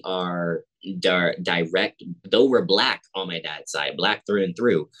 we are direct, though we're black on my dad's side, black through and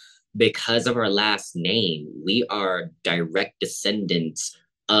through. Because of our last name, we are direct descendants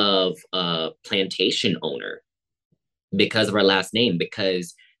of a plantation owner. because of our last name,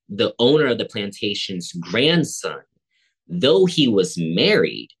 because the owner of the plantation's grandson, though he was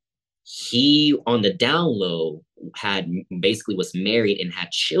married, he on the down low had basically was married and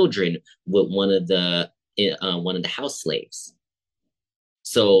had children with one of the house slaves.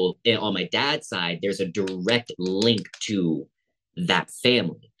 So on my dad's side, there's a direct link to that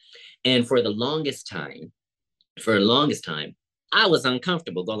family. And for the longest time, I was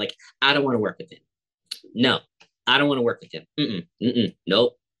uncomfortable going like, I don't want to work with him. No, I don't want to work with him.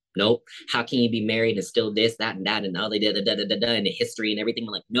 Nope. Nope. How can you be married and still this, that, and all the and the history and everything?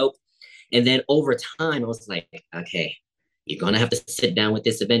 I'm like, nope. And then over time, I was like, okay, you're gonna have to sit down with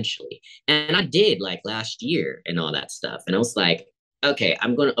this eventually. And I did like last year and all that stuff. And I was like, okay,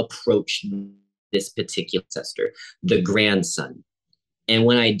 I'm gonna approach this particular ancestor, the grandson. And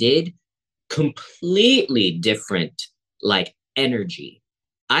when I did, completely different like energy.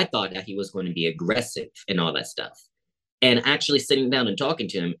 I thought that he was going to be aggressive and all that stuff. And actually sitting down and talking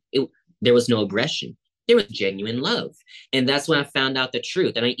to him, there was no aggression. There was genuine love. And that's when I found out the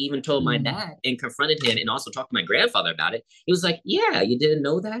truth. And I even told my dad and confronted him and also talked to my grandfather about it. He was like, yeah, you didn't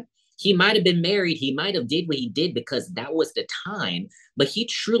know that? He might have been married. He might have did what he did because that was the time. But he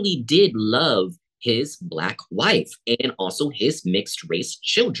truly did love his Black wife and also his mixed race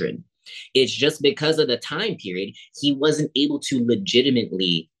children. It's just because of the time period, he wasn't able to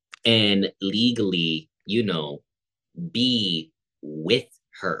legitimately and legally, be with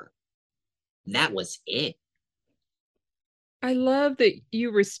her. That was it. I love that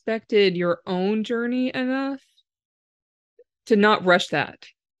you respected your own journey enough to not rush that,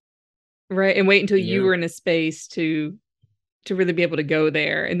 right? And wait until you were in a space to really be able to go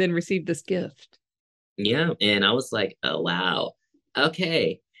there and then receive this gift. Yeah. And I was like, oh, wow.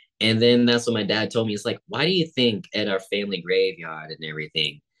 Okay. And then that's what my dad told me. It's like, why do you think at our family graveyard and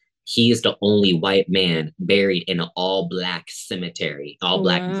everything, he is the only white man buried in an all Black cemetery, all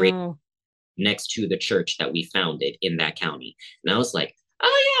Black grave next to the church that we founded in that county? And I was like,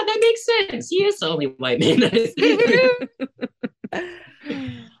 oh yeah, that makes sense. He is the only white man that is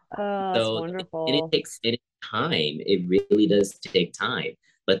that's wonderful. And it takes time. It really does take time.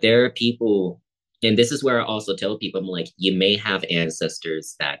 But there are people, and this is where I also tell people, I'm like, you may have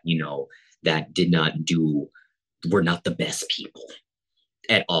ancestors that, that were not the best people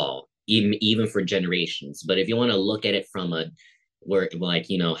at all, even for generations. But if you want to look at it from how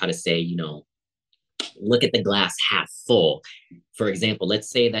to say, look at the glass half full. For example, let's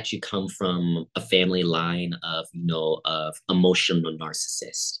say that you come from a family line of, of emotional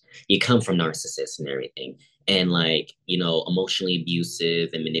narcissists. You come from narcissists and everything, and emotionally abusive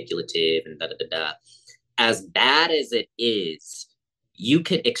and manipulative and da da da da. As bad as it is, you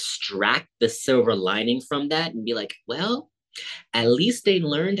could extract the silver lining from that and be like, well, at least they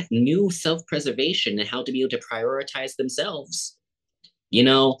learned new self-preservation and how to be able to prioritize themselves.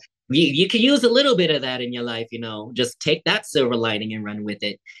 You could use a little bit of that in your life, just take that silver lining and run with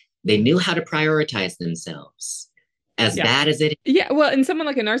it. They knew how to prioritize themselves. As bad as it is. Yeah, well, and someone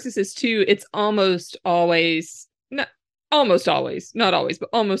like a narcissist too, it's almost always, not always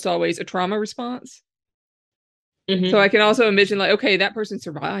a trauma response. So I can also envision like, okay, that person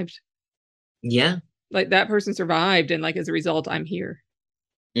survived. Yeah. Like that person survived. And like, as a result, I'm here.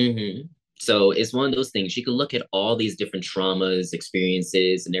 So it's one of those things. You can look at all these different traumas,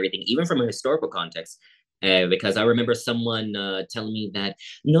 experiences, and everything, even from a historical context. Because I remember someone telling me that,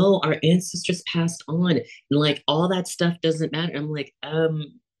 no, our ancestors passed on. And like, all that stuff doesn't matter. I'm like, if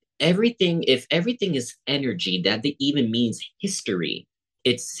everything is energy, that even means history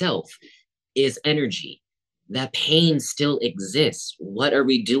itself is energy. That pain still exists. What are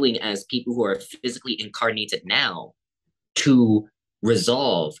we doing as people who are physically incarnated now to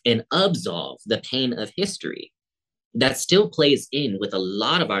resolve and absolve the pain of history? That still plays in with a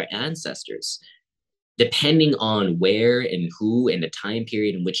lot of our ancestors, depending on where and who and the time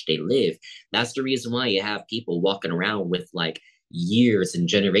period in which they live. That's the reason why you have people walking around with like years and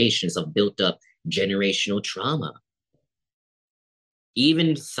generations of built up generational trauma.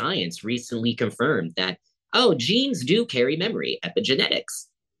 Even science recently confirmed that, genes do carry memory, epigenetics.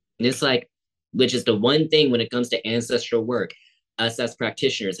 And it's like, which is the one thing when it comes to ancestral work, us as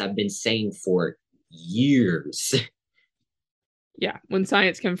practitioners have been saying for years. Yeah, when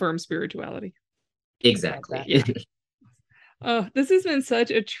science confirms spirituality. Exactly. Oh, this has been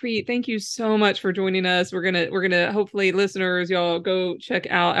such a treat. Thank you so much for joining us. We're gonna hopefully, listeners, y'all go check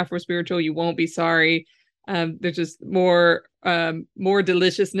out Afro Spiritual. You won't be sorry. There's just more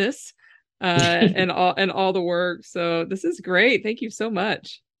deliciousness and all the work. So this is great. Thank you so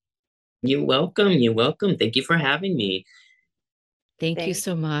much. You're welcome. Thank you for having me. Thank you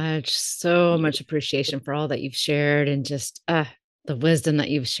so much. So much appreciation for all that you've shared and just the wisdom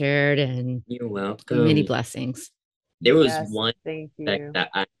that you've shared and You're many welcome. blessings. There was Yes, one thank aspect you. that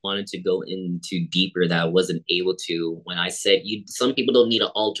I wanted to go into deeper that I wasn't able to when I said some people don't need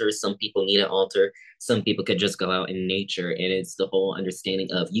an altar, some people need an altar, some people could just go out in nature. And it's the whole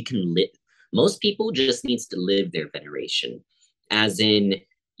understanding of you can live. Most people just needs to live their veneration. As in,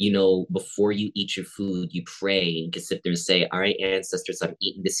 before you eat your food, you pray and you can sit there and say, all right, ancestors, I'm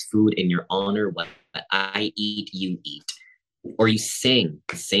eating this food in your honor. What I eat, you eat. Or you sing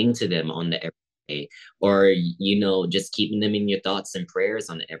to them on the everyday, or just keeping them in your thoughts and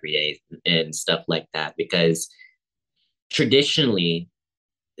prayers on the everyday and stuff like that. Because traditionally,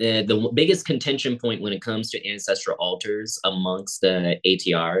 the biggest contention point when it comes to ancestral altars amongst the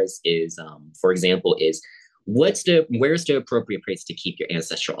ATRs is, for example, is where's the appropriate place to keep your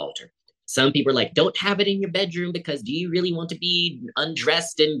ancestral altar? Some people are like, don't have it in your bedroom because do you really want to be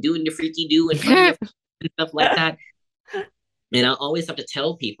undressed and doing your freaky do in front of your and stuff like that? And I always have to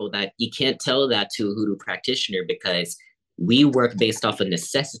tell people that you can't tell that to a HooDoo practitioner because we work based off of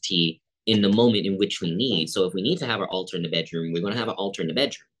necessity in the moment in which we need. So if we need to have our altar in the bedroom, we're going to have an altar in the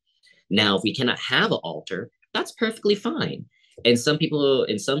bedroom. Now, if we cannot have an altar, that's perfectly fine. And some people,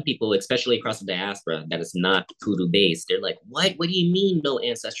 especially across the diaspora, that is not HooDoo based, they're like, "What? What do you mean no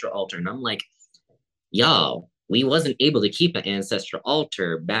ancestral altar?" And I'm like, "Y'all, we wasn't able to keep an ancestral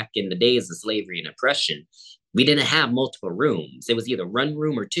altar back in the days of slavery and oppression. We didn't have multiple rooms. It was either one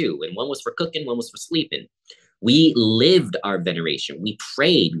room or two, and one was for cooking, one was for sleeping. We lived our veneration. We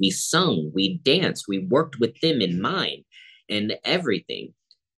prayed, we sung, we danced, we worked with them in mind and everything.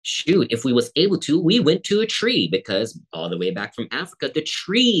 Shoot, if we was able to, we went to a tree because all the way back from Africa, the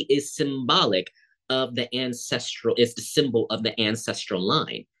tree is symbolic of the ancestral, it's the symbol of the ancestral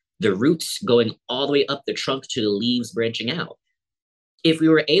line. The roots going all the way up the trunk to the leaves branching out. If we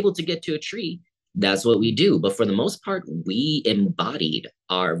were able to get to a tree, that's what we do. But for the most part, we embodied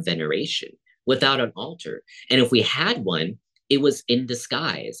our veneration without an altar. And if we had one, it was in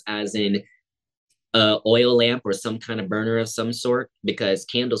disguise, as in a oil lamp or some kind of burner of some sort, because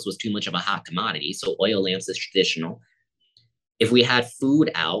candles was too much of a hot commodity. So oil lamps is traditional. If we had food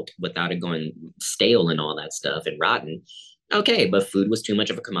out without it going stale and all that stuff and rotten, okay, but food was too much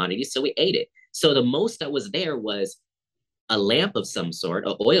of a commodity, so we ate it. So the most that was there was a lamp of some sort,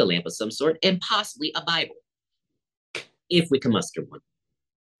 an oil lamp of some sort, and possibly a Bible, if we can muster one.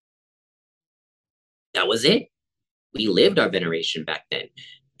 That was it. We lived our veneration back then.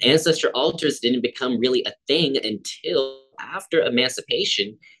 Ancestor altars didn't become really a thing until after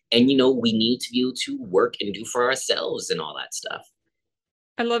emancipation. And, we need to be able to work and do for ourselves and all that stuff.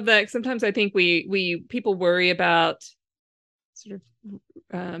 I love that. Sometimes I think people worry about sort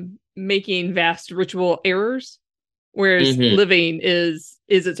of making vast ritual errors, whereas living is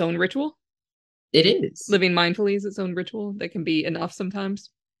its own ritual. It is. Living mindfully is its own ritual that can be enough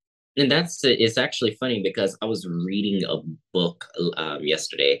sometimes. And it's actually funny because I was reading a book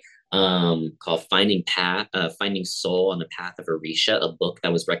yesterday called Finding Soul on the Path of Orisha, a book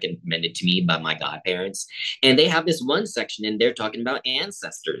that was recommended to me by my godparents. And they have this one section and they're talking about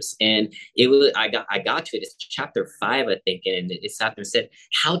ancestors. And I got to it, it's chapter 5, I think, and it sat there and said,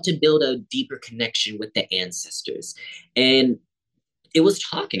 how to build a deeper connection with the ancestors. And it was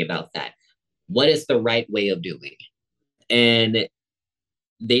talking about that. What is the right way of doing? And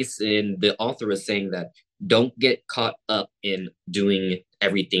the author was saying that don't get caught up in doing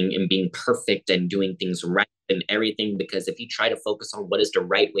everything and being perfect and doing things right and everything, because if you try to focus on what is the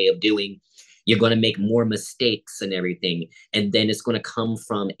right way of doing, you're going to make more mistakes and everything. And then it's going to come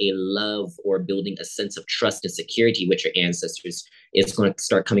from a love or building a sense of trust and security with your ancestors. It's going to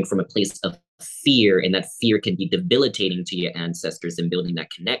start coming from a place of fear, and that fear can be debilitating to your ancestors and building that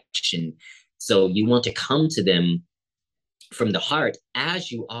connection. So you want to come to them from the heart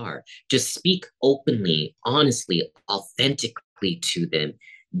as you are. Just speak openly, honestly, authentically to them.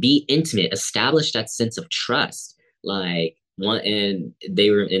 Be intimate, establish that sense of trust. And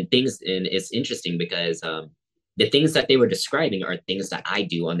it's interesting because the things that they were describing are things that I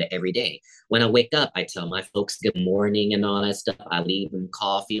do on the everyday. When I wake up, I tell my folks good morning and all that stuff. I leave them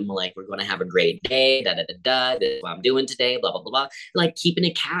coffee. I'm like, we're going to have a great day. Da da da da. This is what I'm doing today. Blah blah blah blah. Like keeping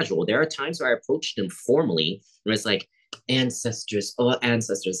it casual. There are times where I approach them formally, where it's like, ancestors.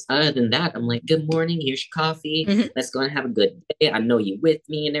 Other than that, I'm like, good morning, here's your coffee. Let's go and have a good day. I know you with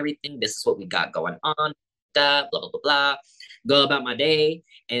me and everything. This is what we got going on. Blah blah blah blah. Go about my day,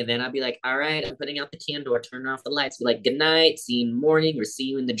 and then I'll be like, all right, I'm putting out the candle or turning off the lights. Be like, good night, see you in the morning, or see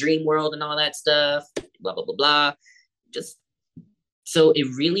you in the dream world and all that stuff. Blah blah blah blah. Just so it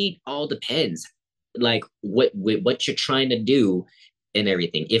really all depends, like what you're trying to do and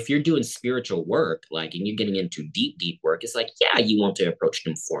everything. If you're doing spiritual work, like, and you're getting into deep, deep work, it's like, yeah, you want to approach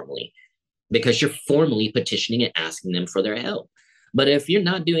them formally because you're formally petitioning and asking them for their help. But if you're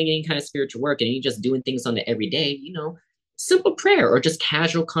not doing any kind of spiritual work and you're just doing things on the everyday, simple prayer or just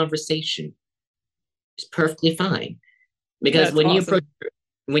casual conversation is perfectly fine. Because That's awesome.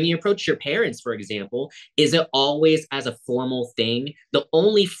 When you approach your parents, for example, is it always as a formal thing? The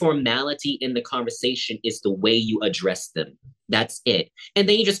only formality in the conversation is the way you address them. That's it. And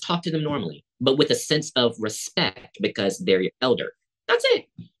then you just talk to them normally, but with a sense of respect because they're your elder. That's it.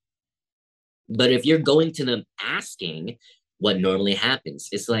 But if you're going to them asking, what normally happens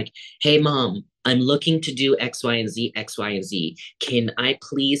is like, hey, mom, I'm looking to do X, Y, and Z, X, Y, and Z. Can I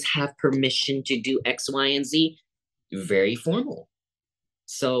please have permission to do X, Y, and Z? Very formal.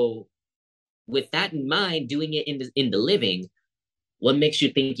 So with that in mind, doing it in the living, what makes you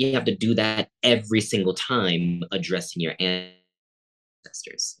think you have to do that every single time addressing your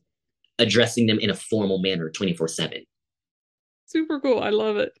ancestors, addressing them in a formal manner 24/7? Super cool. I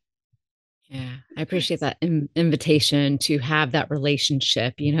love it. Yeah, I appreciate that invitation to have that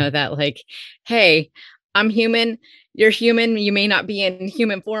relationship, that like, hey, I'm human, you're human, you may not be in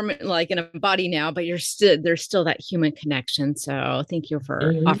human form, like in a body now, but there's still that human connection. So thank you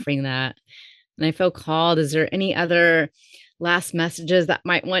for offering that. And I feel called. Is there any other last messages that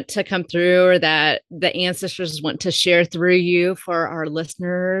might want to come through or that the ancestors want to share through you for our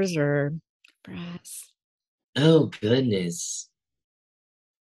listeners or for us? Oh, goodness.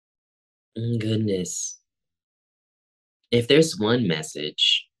 Goodness. If there's one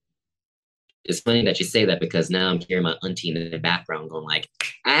message, it's funny that you say that because now I'm hearing my auntie in the background going like,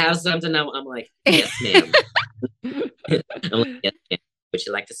 I have something. I'm like, yes, ma'am. I'm like, yes, ma'am. What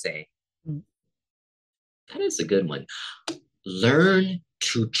you like to say? That is a good one. Learn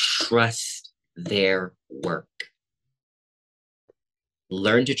to trust their work.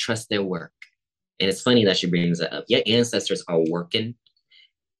 Learn to trust their work. And it's funny that she brings that up. Your ancestors are working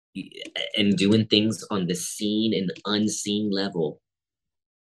and doing things on the seen and unseen level.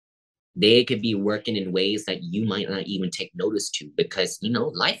 They could be working in ways that you might not even take notice to because,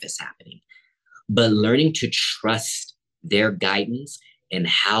 life is happening. But learning to trust their guidance and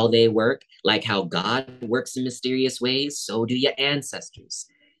how they work, like how God works in mysterious ways, so do your ancestors.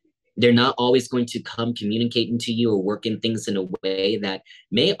 They're not always going to come communicating to you or working things in a way that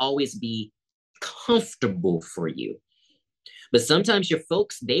may always be comfortable for you. But sometimes your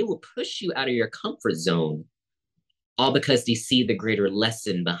folks, they will push you out of your comfort zone all because they see the greater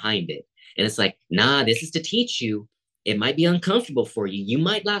lesson behind it. And it's like, nah, this is to teach you. It might be uncomfortable for you. You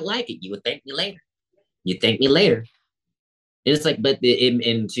might not like it. You would thank me later. You thank me later. And it's like,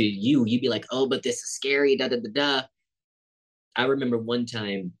 and to you, you'd be like, oh, but this is scary, da da da da. I remember one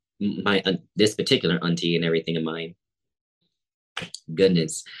time, this particular auntie and everything of mine,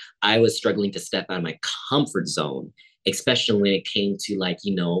 goodness, I was struggling to step out of my comfort zone, especially when it came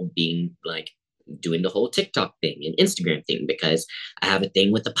to being doing the whole TikTok thing and Instagram thing, because I have a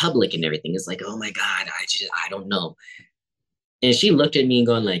thing with the public and everything. It's like, oh my God, I don't know. And she looked at me and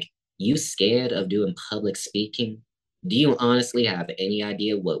going like, you scared of doing public speaking? Do you honestly have any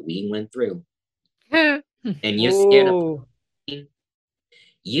idea what we went through? And you're scared of speaking?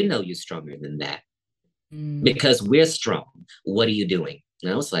 You're stronger than that. Because we're strong. What are you doing?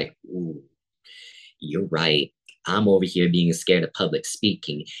 And I was like, ooh, you're right. I'm over here being scared of public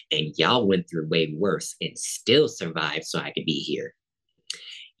speaking, and y'all went through way worse and still survived so I could be here.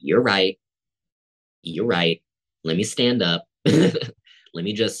 You're right. You're right. Let me stand up. Let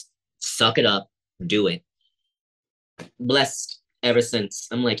me just suck it up, do it. Blessed ever since.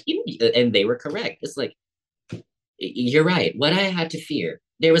 I'm like, and they were correct. It's like, you're right. What I had to fear,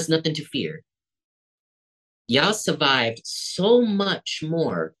 there was nothing to fear. Y'all survived so much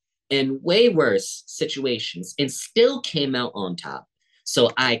more in way worse situations and still came out on top.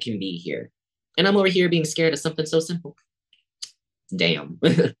 So I can be here. And I'm over here being scared of something so simple. Damn.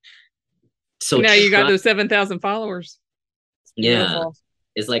 So now you got those 7,000 followers. Yeah.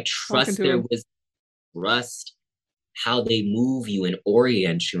 It's like trust their wisdom, trust how they move you and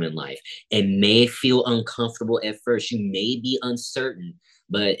orient you in life. It may feel uncomfortable at first. You may be uncertain,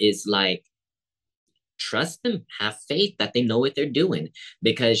 but it's like, trust them, have faith that they know what they're doing,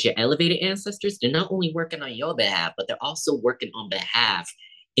 because your elevated ancestors, they're not only working on your behalf, but they're also working on behalf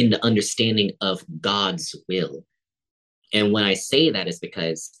in the understanding of God's will. And when I say that is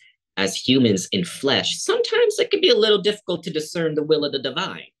because as humans in flesh, sometimes it can be a little difficult to discern the will of the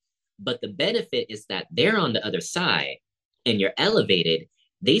divine. But the benefit is that they're on the other side and you're elevated.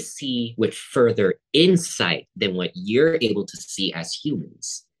 They see with further insight than what you're able to see as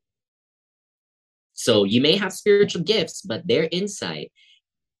humans. So you may have spiritual gifts, but their insight,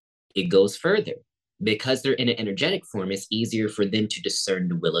 it goes further. Because they're in an energetic form, it's easier for them to discern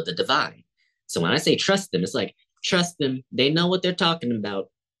the will of the divine. So when I say trust them, it's like, trust them. They know what they're talking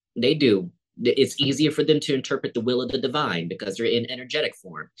about. They do. It's easier for them to interpret the will of the divine because they're in energetic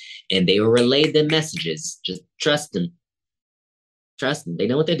form and they will relay the messages. Just trust them. Trust them. They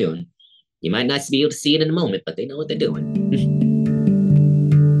know what they're doing. You might not be able to see it in a moment, but they know what they're doing.